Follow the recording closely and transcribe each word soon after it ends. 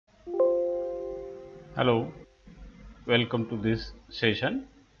Hello, welcome to this session.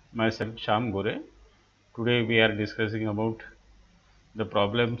 Myself Sham Gore. Today we are discussing about the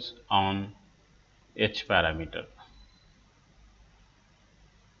problems on H parameter.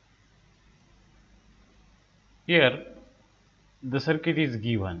 Here the circuit is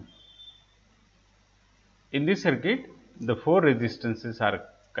given. In this circuit the four resistances are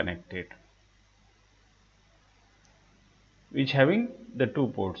connected which having the two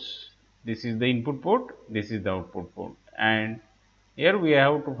ports. This is the input port, this is the output port, and here we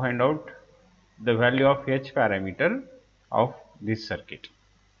have to find out the value of H parameter of this circuit.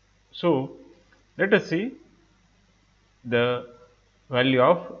 So let us see the value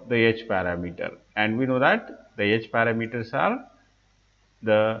of the H parameter, and we know that the H parameters are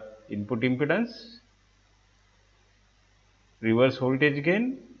the input impedance, reverse voltage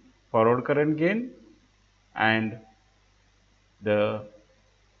gain, forward current gain, and the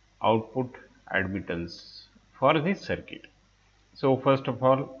output admittance for this circuit. So first of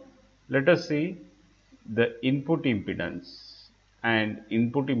all, let us see the input impedance, and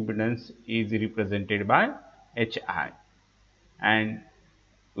input impedance is represented by HI, and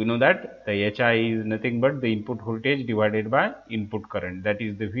we know that the HI is nothing but the input voltage divided by input current, that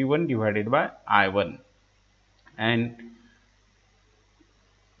is the V1 divided by I1, and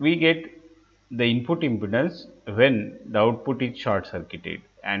we get the input impedance when the output is short circuited,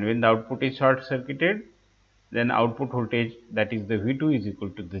 and when the output is short circuited, then output voltage, that is the V2, is equal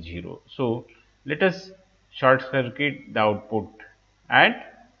to the 0. So let us short circuit the output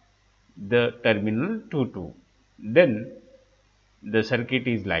at the terminal 2, then the circuit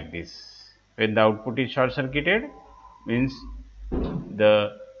is like this. When the output is short circuited, means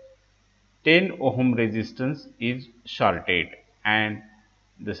the 10 ohm resistance is shorted and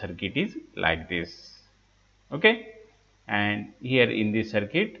the circuit is like this. Okay, and here in this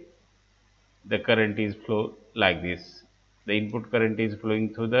circuit the current is flow like this. The input current is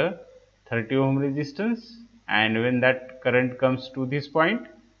flowing through the 30 ohm resistance, and when that current comes to this point,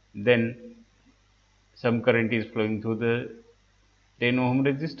 then some current is flowing through the 10 ohm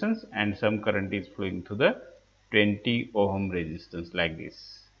resistance and some current is flowing through the 20 ohm resistance like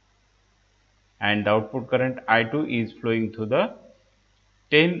this, and the output current I2 is flowing through the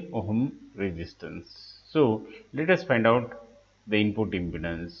 10 ohm resistance. So let us find out the input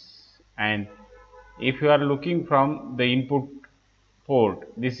impedance, and if you are looking from the input port,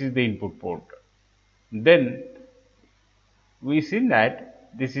 this is the input port, then we see that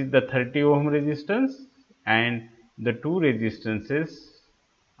this is the 30 ohm resistance and the two resistances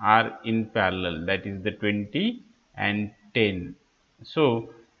are in parallel, that is the 20 and 10.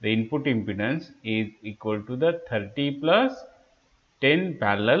 So the input impedance is equal to the 30 plus 10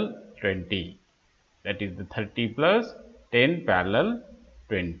 parallel 20, that is the 30 plus 10 parallel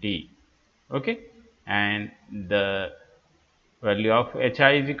 20. Okay, and the value of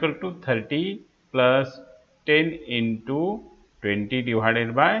HI is equal to 30 plus 10 into 20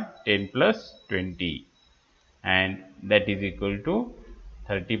 divided by 10 plus 20, and that is equal to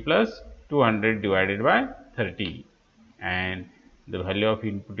 30 plus 200 divided by 30, and the value of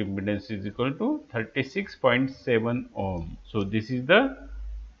input impedance is equal to 36.7 ohm. So this is the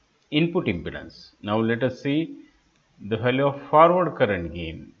input impedance. Now let us see the value of forward current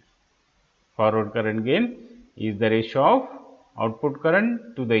gain. Forward current gain is the ratio of output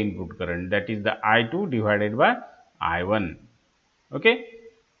current to the input current, that is the I2 divided by I1. Okay,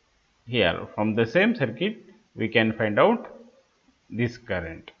 here from the same circuit we can find out this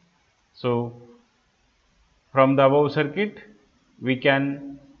current. So from the above circuit we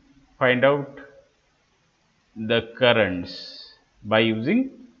can find out the currents by using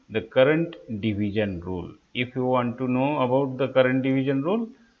the current division rule. If you want to know about the current division rule,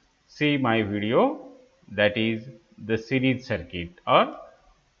 see my video, that is the series circuit or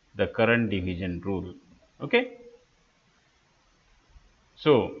the current division rule. Okay,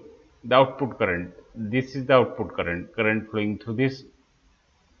 so the output current, this is the output current flowing through this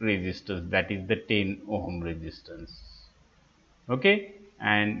resistance, that is the 10 ohm resistance. Okay,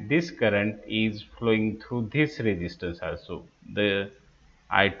 and this current is flowing through this resistance also. The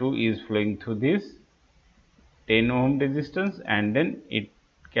I2 is flowing through this 10 ohm resistance, and then it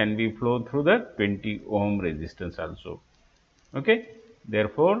can be flow through the 20 ohm resistance also. Okay,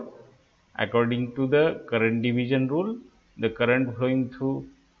 therefore according to the current division rule, the current flowing through,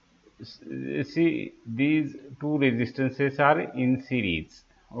 see, these two resistances are in series.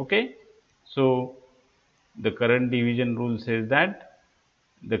 Okay, so the current division rule says that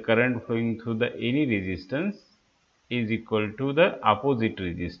the current flowing through the any resistance is equal to the opposite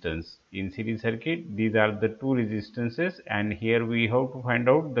resistance. In series circuit, these are the two resistances, and here we have to find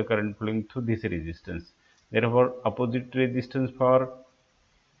out the current flowing through this resistance. Therefore, opposite resistance for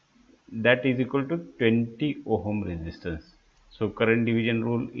that is equal to 20 ohm resistance. So current division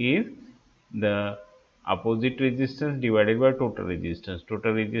rule is the opposite resistance divided by total resistance.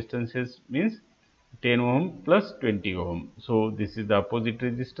 Total resistance means 10 ohm plus 20 ohm. So this is the opposite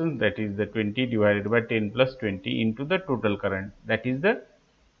resistance, that is the 20 divided by 10 plus 20 into the total current, that is the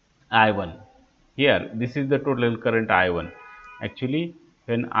I1. Here this is the total current I1. Actually,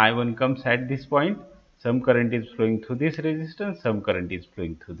 when I1 comes at this point, some current is flowing through this resistance, some current is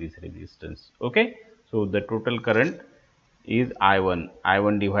flowing through this resistance. Okay. So the total current is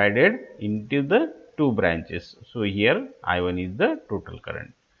I1 divided into the two branches. So here I1 is the total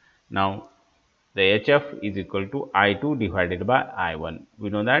current. Now the HF is equal to I2 divided by I1. We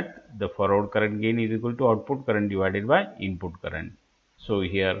know that the forward current gain is equal to output current divided by input current. So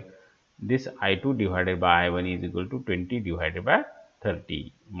here this I2 divided by I1 is equal to 20 divided by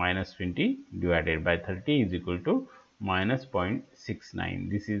 30, minus 20 divided by 30 is equal to minus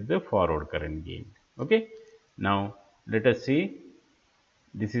 0.69. This is the forward current gain. Okay. Now let us see,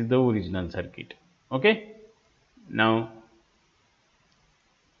 this is the original circuit. Okay. Now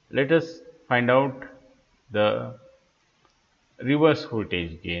let us find out the reverse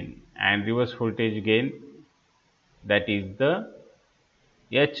voltage gain, and reverse voltage gain, that is the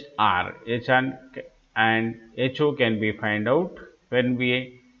HR. And HO can be find out when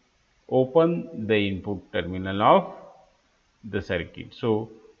we open the input terminal of the circuit. So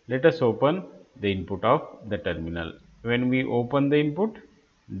let us open the input of the terminal. When we open the input,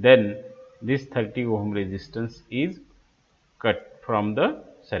 then this 30 ohm resistance is cut from the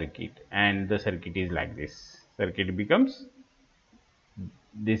circuit, and the circuit is like this. Circuit becomes,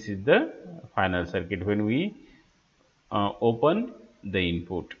 this is the final circuit when we open the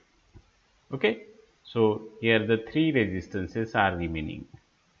input. Okay. So here the three resistances are remaining.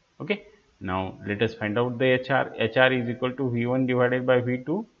 Okay. Now let us find out the HR. HR is equal to V1 divided by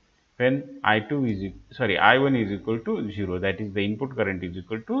V2 when I1 is equal to 0, that is the input current is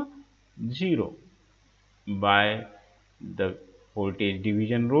equal to 0. By the voltage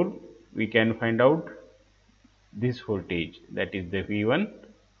division rule, we can find out this voltage, that is the V1,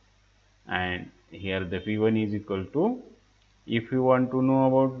 and here the V1 is equal to, if you want to know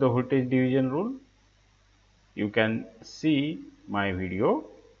about the voltage division rule, you can see my video,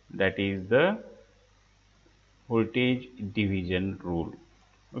 that is the voltage division rule.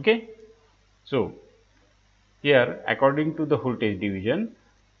 Okay. So here according to the voltage division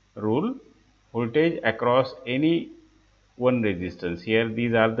rule, voltage across any one resistance, here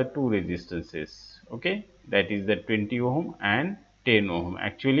these are the two resistances, okay, that is the 20 ohm and 10 ohm.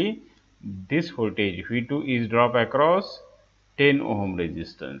 Actually this voltage V2 is drop across 10 ohm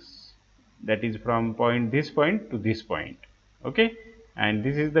resistance, that is from this point to this point. Okay. And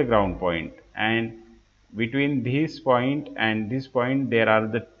this is the ground point, and between this point and this point there are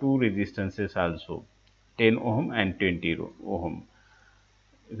the two resistances also, 10 ohm and 20 ohm.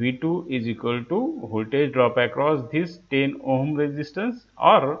 V2 is equal to voltage drop across this 10 ohm resistance,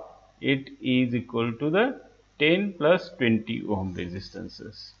 or it is equal to the 10 plus 20 ohm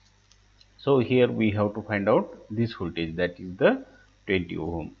resistances. So here we have to find out this voltage, that is the 20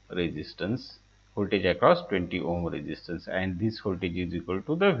 ohm resistance, voltage across 20 ohm resistance, and this voltage is equal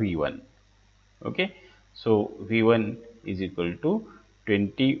to the V1. Okay. So V1 is equal to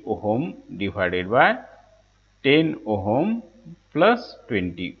 20 ohm divided by 10 ohm plus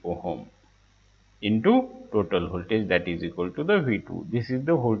 20 ohm into total voltage, that is equal to the V2. This is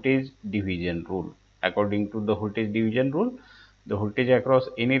the voltage division rule. According to the voltage division rule, the voltage across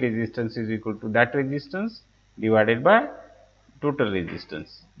any resistance is equal to that resistance divided by total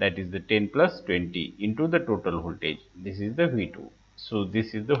resistance, that is the 10 plus 20 into the total voltage. This is the V2. So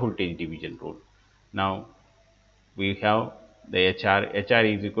this is the voltage division rule. Now we have the HR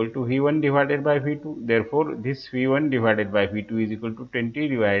is equal to V1 divided by V2. Therefore, this V1 divided by V2 is equal to 20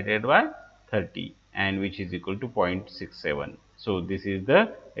 divided by 30, and which is equal to 0.67. So this is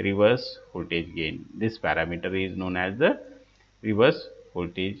the reverse voltage gain. This parameter is known as the reverse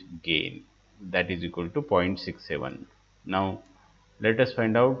voltage gain, that is equal to 0.67. Now let us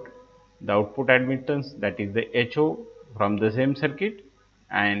find out the output admittance, that is the HO from the same circuit,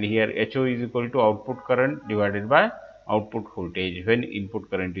 and here HO is equal to output current divided by output voltage when input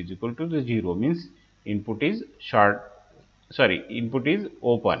current is equal to the 0, means input is input is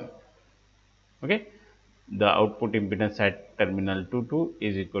open. Okay. The output impedance at terminal 2 2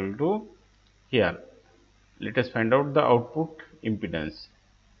 is equal to, here let us find out the output impedance.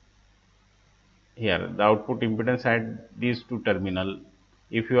 here the output impedance at these two terminal.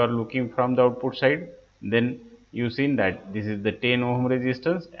 If you are looking from the output side, then you seen that this is the 10 ohm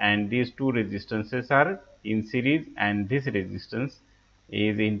resistance and these two resistances are in series, and this resistance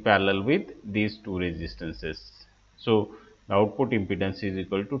is in parallel with these two resistances. So the output impedance is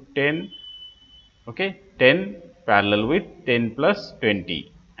equal to 10, okay, 10 parallel with 10 plus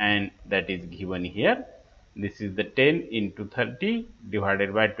 20, and that is given here. This is the 10 into 30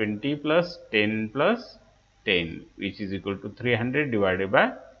 divided by 20 plus 10 plus 10, which is equal to 300 divided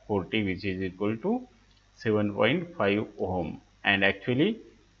by 40, which is equal to 7.5 ohm. And actually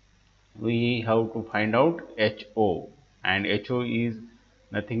we have to find out HO, and HO is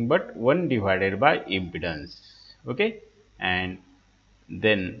nothing but 1 divided by impedance, okay. And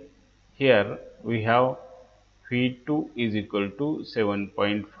then here we have V2 is equal to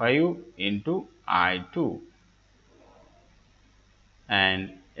 7.5 into I2,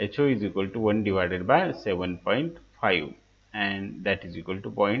 and HO is equal to 1 divided by 7.5, and that is equal to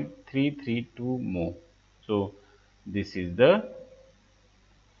 0.332 mho. So this is the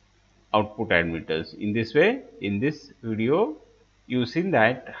output admittance. In this way, in this video, you seen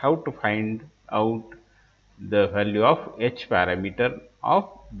that how to find out the value of H parameter of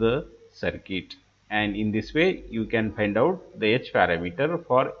the circuit, and in this way you can find out the H parameter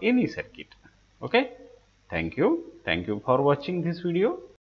for any circuit. Okay, thank you for watching this video.